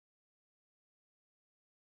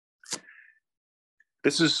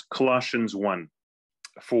This is Colossians 1.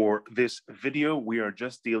 For this video, we are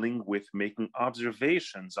just dealing with making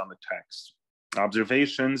observations on the text.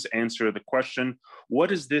 Observations answer the question, what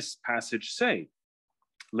does this passage say?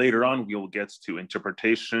 Later on, we will get to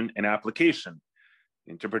interpretation and application.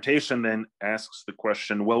 Interpretation then asks the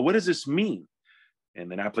question, well, what does this mean? And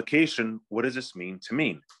then application, what does this mean to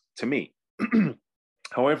me?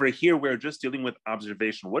 However, here we're just dealing with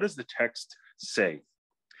observation. What does the text say?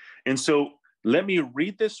 And so let me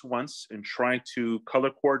read this once and try to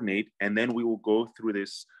color coordinate, and then we will go through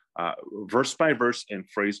this verse by verse and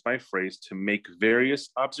phrase by phrase to make various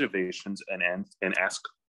observations and ask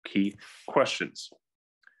key questions.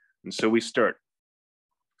 And so we start.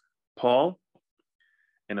 Paul,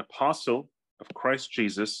 an apostle of Christ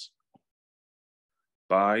Jesus,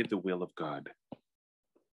 by the will of God.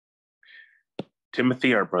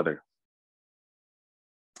 Timothy, our brother,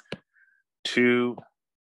 to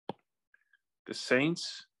the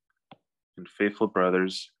saints and faithful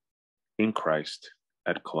brothers in Christ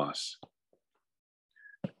at Colossus.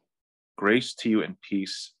 Grace to you and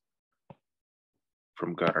peace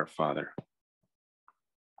from God our Father.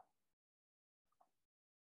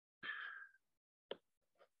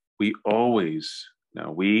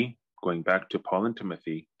 Going back to Paul and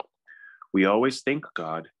Timothy, we always thank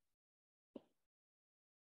God,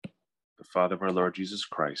 the Father of our Lord Jesus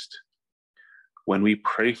Christ, when we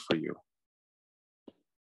pray for you,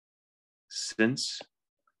 since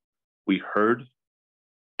we heard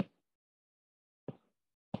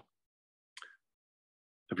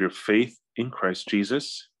of your faith in Christ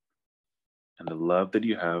Jesus and the love that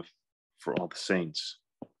you have for all the saints,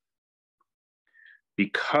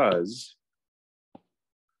 because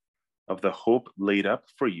of the hope laid up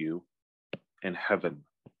for you in heaven.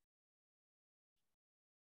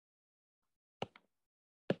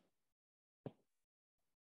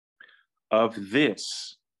 Of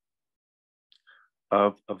this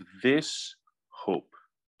hope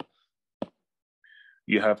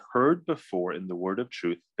you have heard before in the word of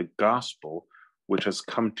truth, the gospel which has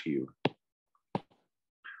come to you.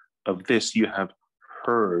 Of this you have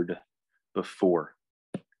heard before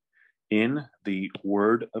in the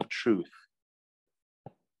word of truth,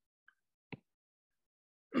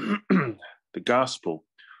 the gospel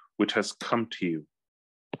which has come to you,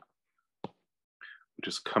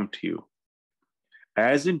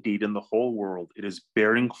 as indeed in the whole world it is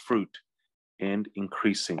bearing fruit and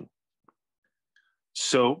increasing.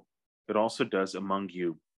 So it also does among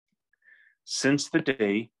you, since the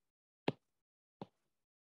day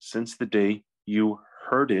you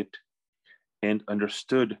heard it and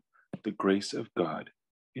understood the grace of God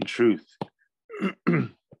in truth.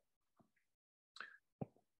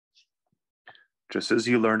 Just as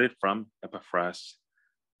you learned it from Epaphras,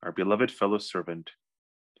 our beloved fellow servant.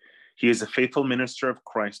 He is a faithful minister of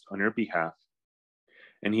Christ on your behalf,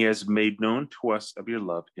 and he has made known to us of your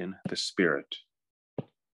love in the Spirit.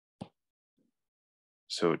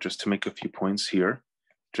 So just to make a few points here,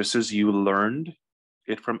 just as you learned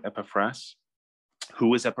it from Epaphras.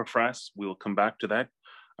 Who is Epaphras? We will come back to that.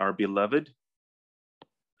 Our beloved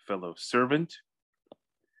fellow servant,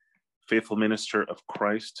 faithful minister of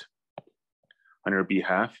Christ on your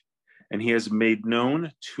behalf, and he has made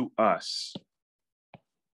known to us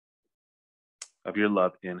of your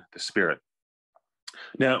love in the Spirit.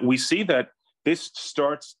 Now, we see that this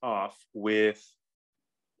starts off with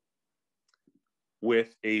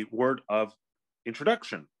a word of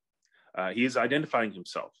introduction. He is identifying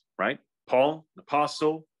himself, right? Paul, an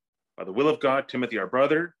apostle, by the will of God, Timothy, our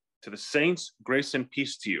brother, to the saints, grace and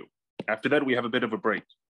peace to you. After that, we have a bit of a break.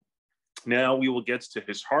 Now we will get to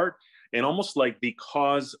his heart and almost like the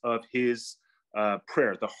cause of his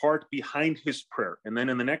prayer, the heart behind his prayer. And then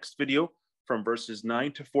in the next video, from verses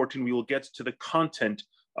 9 to 14, we will get to the content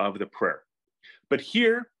of the prayer. But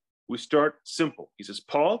here we start simple. He says,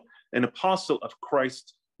 Paul, an apostle of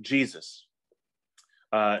Christ Jesus.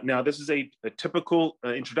 Now, this is a typical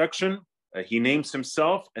introduction. He names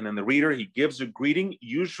himself, and then the reader, he gives a greeting.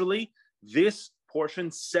 Usually, this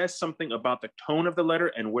portion says something about the tone of the letter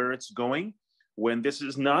and where it's going. When this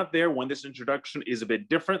is not there, when this introduction is a bit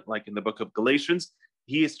different, like in the book of Galatians,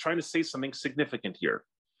 he is trying to say something significant here.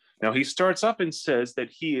 Now, he starts up and says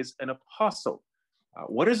that he is an apostle.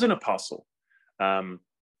 What is an apostle?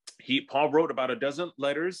 Paul wrote about a dozen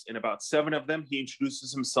letters, and about 7 of them, he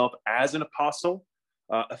introduces himself as an apostle.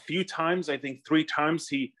 A few times, I think 3 times,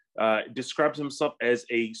 he describes himself as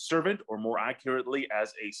a servant, or more accurately,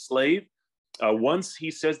 as a slave. Once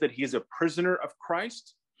he says that he is a prisoner of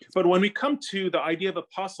Christ. But when we come to the idea of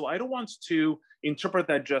apostle, I don't want to interpret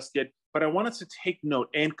that just yet, but I want us to take note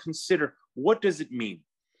and consider, what does it mean?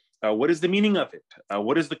 What is the meaning of it?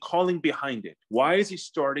 What is the calling behind it? Why is he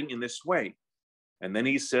starting in this way? And then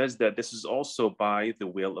he says that this is also by the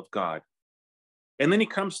will of God. And then he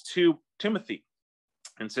comes to Timothy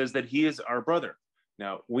and says that he is our brother.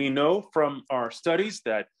 Now, we know from our studies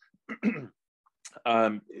that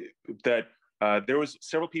there was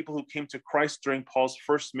several people who came to Christ during Paul's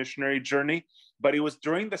first missionary journey, but it was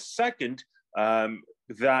during the second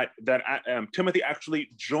that Timothy actually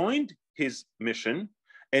joined his mission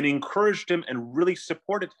and encouraged him and really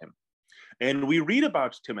supported him. And we read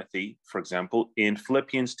about Timothy, for example, in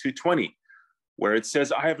Philippians 2:20, where it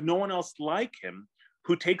says, I have no one else like him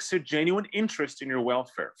who takes a genuine interest in your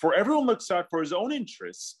welfare. For everyone looks out for his own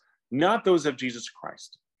interests, not those of Jesus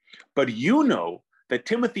Christ. But you know that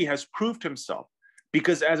Timothy has proved himself,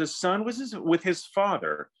 because as a son with his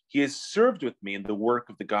father, he has served with me in the work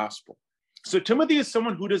of the gospel. So Timothy is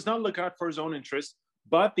someone who does not look out for his own interests,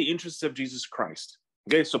 but the interests of Jesus Christ.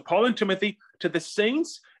 Okay, so Paul and Timothy to the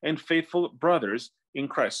saints and faithful brothers in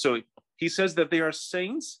Christ. So he says that they are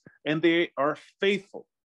saints and they are faithful.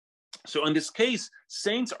 So in this case,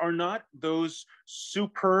 saints are not those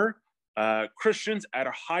super Christians at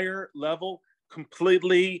a higher level,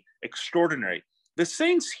 completely extraordinary. The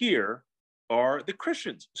saints here are the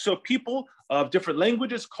Christians. So people of different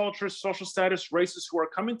languages, cultures, social status, races who are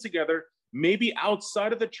coming together, maybe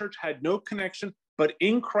outside of the church, had no connection, but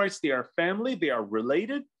in Christ they are family, they are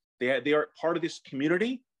related, they are part of this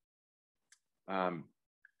community.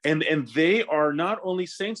 And they are not only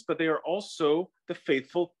saints, but they are also the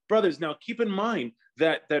faithful brothers. Now, keep in mind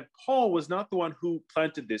that Paul was not the one who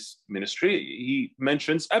planted this ministry. He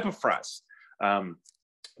mentions Epaphras.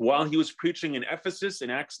 While he was preaching in Ephesus in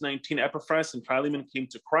Acts 19, Epaphras and Philemon came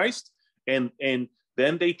to Christ, and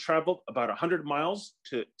then they traveled about 100 miles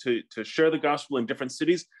to share the gospel in different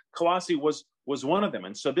cities. Colossae was one of them.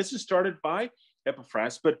 And so this is started by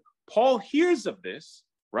Epaphras, but Paul hears of this,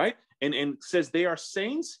 right? And says they are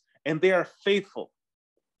saints and they are faithful.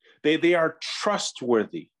 They are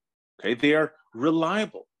trustworthy. Okay, they are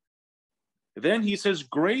reliable. Then he says,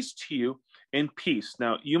 grace to you and peace.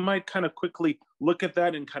 Now, you might kind of quickly look at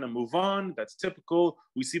that and kind of move on. That's typical.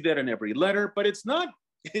 We see that in every letter, but it's not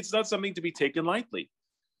something to be taken lightly.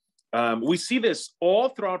 We see this all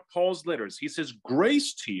throughout Paul's letters. He says,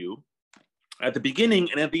 grace to you at the beginning,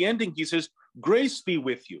 and at the ending, he says, grace be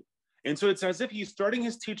with you. And so it's as if he's starting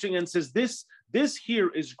his teaching and says, this here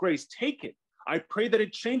is grace. Take it. I pray that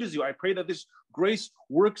it changes you. I pray that this grace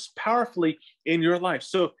works powerfully in your life.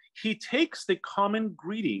 So he takes the common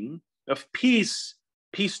greeting of peace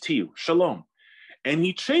to you, shalom, and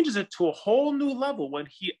he changes it to a whole new level when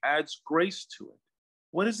he adds grace to it.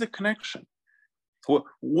 What is the connection?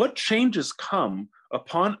 What changes come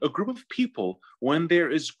upon a group of people when there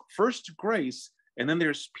is first grace and then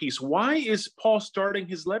there's peace? Why is Paul starting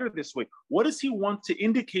his letter this way? What does he want to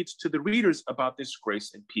indicate to the readers about this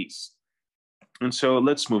grace and peace? And so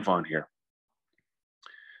let's move on here.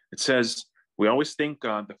 It says, we always thank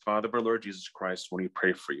God, the Father of our Lord Jesus Christ, when we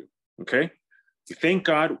pray for you. Okay? We thank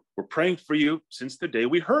God. We're praying for you since the day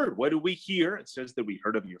we heard. What do we hear? It says that we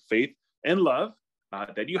heard of your faith and love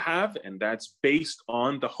that you have, and that's based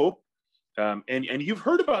on the hope. And you've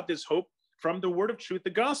heard about this hope from the word of truth, the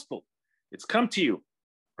gospel. It's come to you,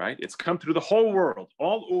 right? It's come through the whole world.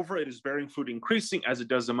 All over it is bearing fruit, increasing as it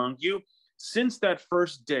does among you since that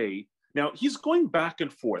first day. Now, he's going back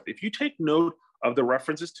and forth. If you take note of the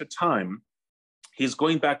references to time, he's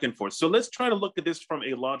going back and forth. So let's try to look at this from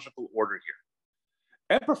a logical order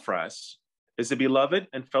here. Epaphras is a beloved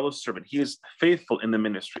and fellow servant. He is faithful in the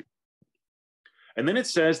ministry. And then it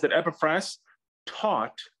says that Epaphras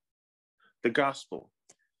taught the gospel,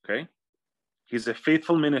 okay? He's a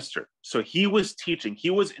faithful minister. So he was teaching, he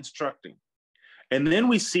was instructing. And then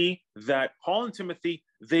we see that Paul and Timothy,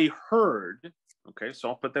 they heard, okay? So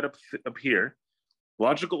I'll put that up here.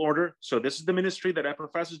 Logical order. So this is the ministry that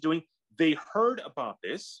Epaphras is doing. They heard about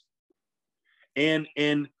this, and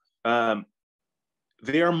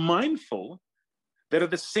they are mindful that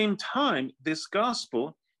at the same time, this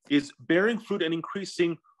gospel is bearing fruit and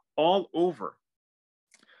increasing all over.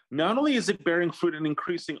 Not only is it bearing fruit and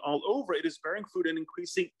increasing all over, it is bearing fruit and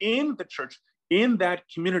increasing in the church, in that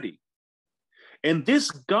community. And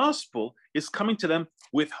this gospel is coming to them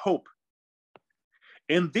with hope.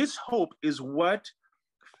 And this hope is what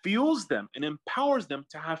fuels them and empowers them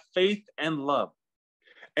to have faith and love.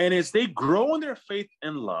 And as they grow in their faith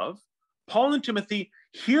and love, Paul and Timothy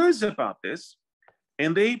hears about this,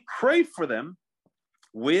 and they pray for them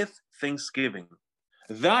with thanksgiving.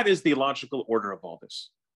 That is the logical order of all this.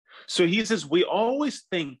 So he says, we always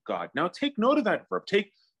thank God. Now take note of that verb.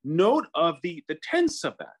 Take note of the tense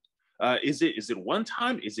of that. Is it one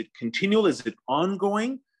time? Is it continual? Is it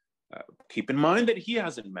ongoing? Keep in mind that he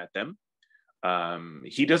hasn't met them.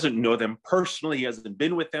 He doesn't know them personally. He hasn't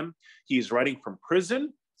been with them. He's writing from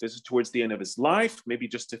prison. This is towards the end of his life, maybe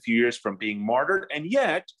just a few years from being martyred. And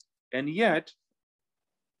yet,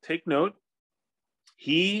 take note,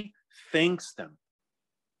 he thanks them.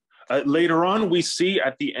 Later on, we see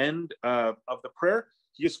at the end of the prayer,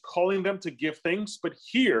 he is calling them to give thanks. But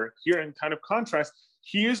here in kind of contrast,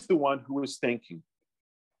 he is the one who is thanking.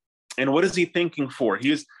 And what is he thanking for?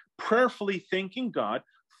 He is prayerfully thanking God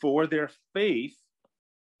for their faith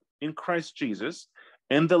in Christ Jesus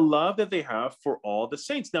and the love that they have for all the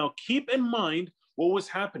saints. Now, keep in mind what was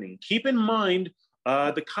happening. Keep in mind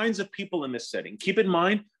the kinds of people in this setting. Keep in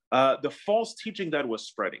mind the false teaching that was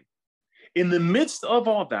spreading. In the midst of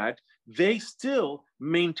all that, they still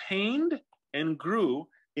maintained and grew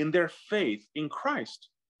in their faith in Christ.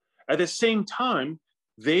 At the same time,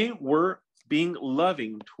 they were being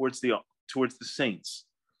loving towards the saints.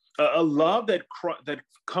 A love that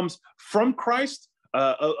comes from Christ,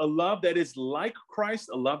 a love that is like Christ,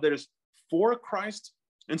 a love that is for Christ.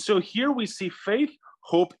 And so here we see faith,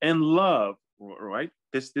 hope, and love, right?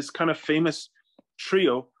 This kind of famous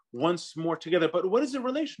trio once more together. But what is the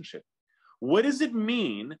relationship? What does it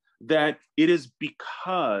mean that it is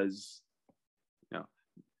because? Now,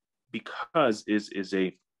 because is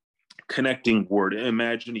a connecting word.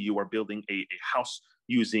 Imagine you are building a house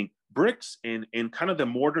using bricks, and kind of the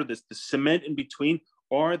mortar, the cement in between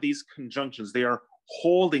are these conjunctions. They are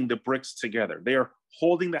holding the bricks together. They are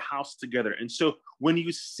holding the house together. And so when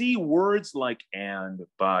you see words like and,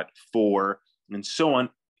 but, for, and so on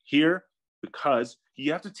here, because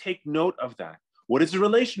you have to take note of that. What is the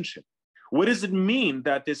relationship? What does it mean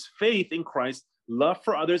that this faith in Christ, love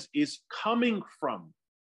for others, is coming from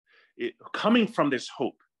this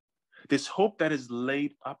hope that is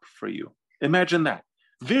laid up for you? Imagine that.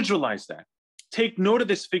 Visualize that. Take note of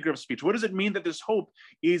this figure of speech. What does it mean that this hope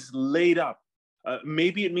is laid up?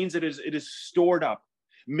 Maybe it means that it is stored up.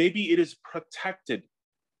 Maybe it is protected.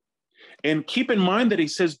 And keep in mind that he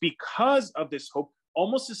says because of this hope,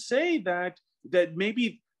 almost to say that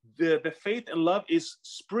maybe the faith and love is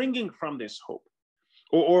springing from this hope,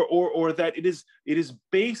 or that it is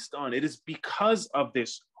based on, it is because of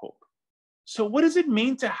this hope. So what does it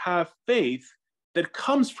mean to have faith that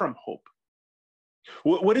comes from hope?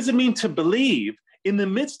 What does it mean to believe in the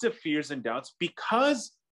midst of fears and doubts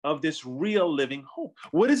because of this real living hope?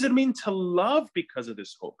 What does it mean to love because of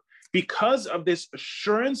this hope? Because of this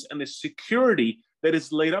assurance and this security that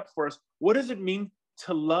is laid up for us, what does it mean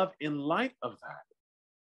to love in light of that?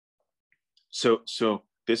 So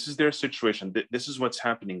this is their situation. This is what's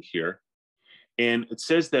happening here. And it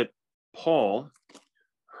says that Paul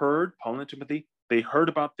and Timothy, they heard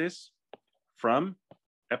about this from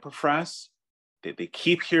Epaphras. They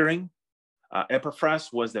keep hearing.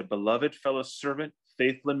 Epaphras was that beloved fellow servant,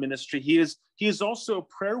 faithful in ministry. He is also a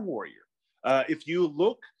prayer warrior. If you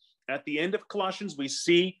look at the end of Colossians, we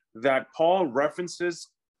see that Paul references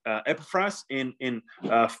Epaphras in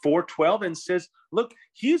 4:12 and says, look,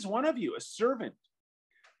 he is one of you, a servant.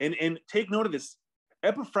 And take note of this.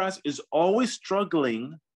 Epaphras is always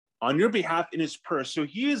struggling on your behalf in his prayer. So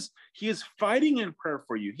he is fighting in prayer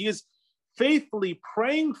for you. He is faithfully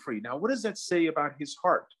praying for you. Now, what does that say about his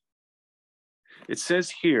heart? It says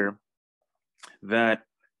here that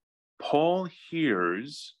Paul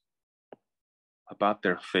hears about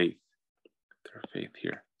their faith. Their faith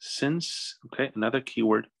here. Since, okay, another key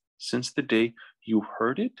word, since the day you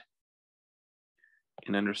heard it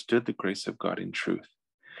and understood the grace of God in truth.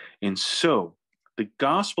 And so the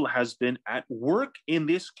gospel has been at work in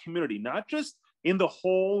this community, not just in the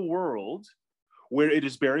whole world where it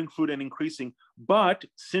is bearing fruit and increasing, but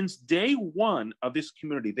since day one of this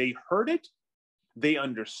community, they heard it, they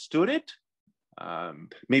understood it.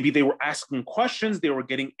 Maybe they were asking questions, they were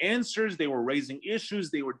getting answers, they were raising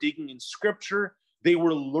issues, they were digging in scripture, they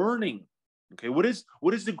were learning. Okay, what is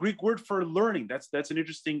the Greek word for learning? That's an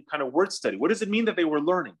interesting kind of word study. What does it mean that they were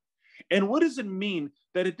learning? And what does it mean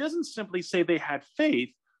that it doesn't simply say they had faith,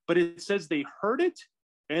 but it says they heard it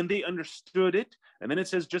and they understood it, and then it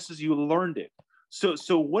says just as you learned it.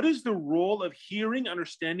 So what is the role of hearing,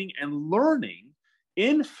 understanding, and learning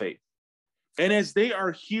in faith? And as they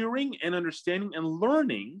are hearing and understanding and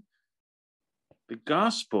learning, the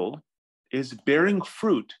gospel is bearing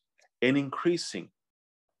fruit and increasing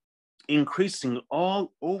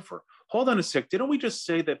all over. Hold on a sec. Didn't we just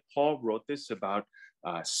say that Paul wrote this about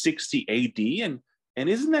 60 AD? And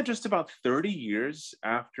isn't that just about 30 years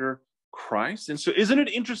after Christ? And so isn't it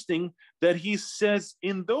interesting that he says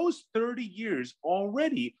in those 30 years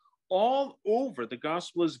already, all over, the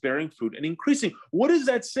gospel is bearing fruit and increasing. What does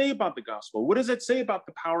that say about the gospel? What does that say about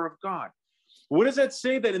the power of God? What does that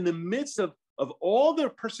say that in the midst of all the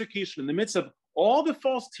persecution, in the midst of all the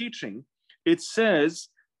false teaching, it says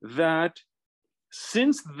that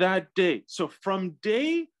since that day, so from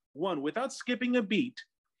day one, without skipping a beat,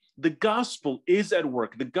 the gospel is at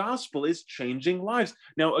work. The gospel is changing lives.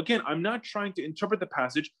 Now, again, I'm not trying to interpret the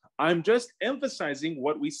passage. I'm just emphasizing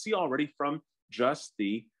what we see already from just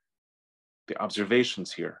the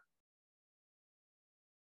observations here.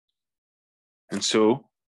 And so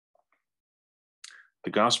the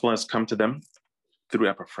gospel has come to them through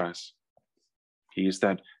Epaphras. He is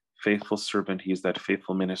that faithful servant. He is that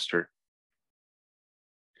faithful minister.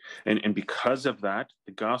 And because of that,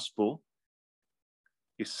 the gospel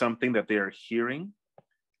is something that they are hearing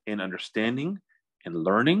and understanding and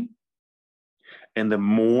learning. And the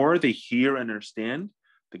more they hear and understand,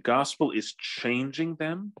 the gospel is changing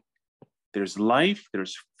them. There's life,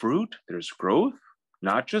 there's fruit, there's growth,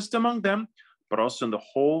 not just among them, but also in the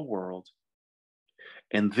whole world.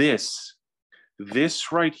 And this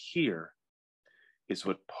right here is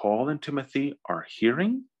what Paul and Timothy are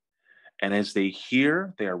hearing. And as they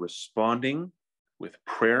hear, they are responding with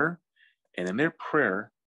prayer. And in their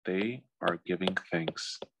prayer, they are giving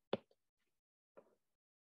thanks.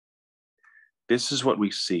 This is what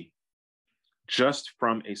we see just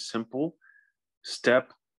from a simple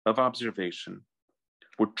step of observation.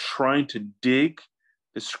 We're trying to dig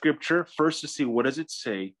the scripture first to see what does it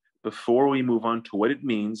say before we move on to what it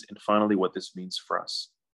means and finally what this means for us.